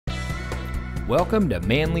Welcome to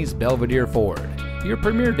Manley's Belvidere Ford, your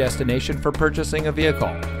premier destination for purchasing a vehicle.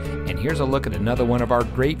 And here's a look at another one of our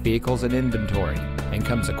great vehicles in inventory, and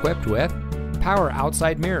comes equipped with power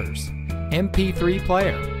outside mirrors, MP3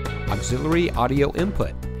 player, auxiliary audio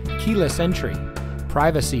input, keyless entry,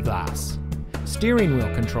 privacy glass, steering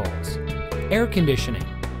wheel controls, air conditioning,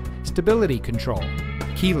 stability control,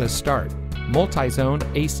 keyless start, multi-zone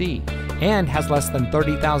AC, and has less than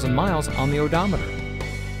 30,000 miles on the odometer.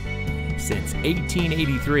 Since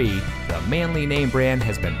 1883, the Manley name brand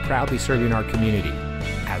has been proudly serving our community.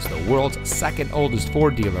 As the world's second oldest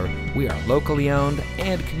Ford dealer, we are locally owned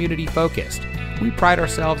and community focused. We pride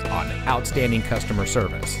ourselves on outstanding customer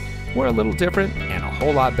service. We're a little different and a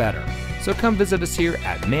whole lot better. So come visit us here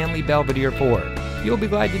at Manley Belvidere Ford. You'll be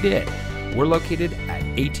glad you did. We're located at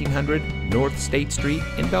 1800 North State Street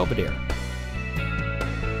in Belvidere.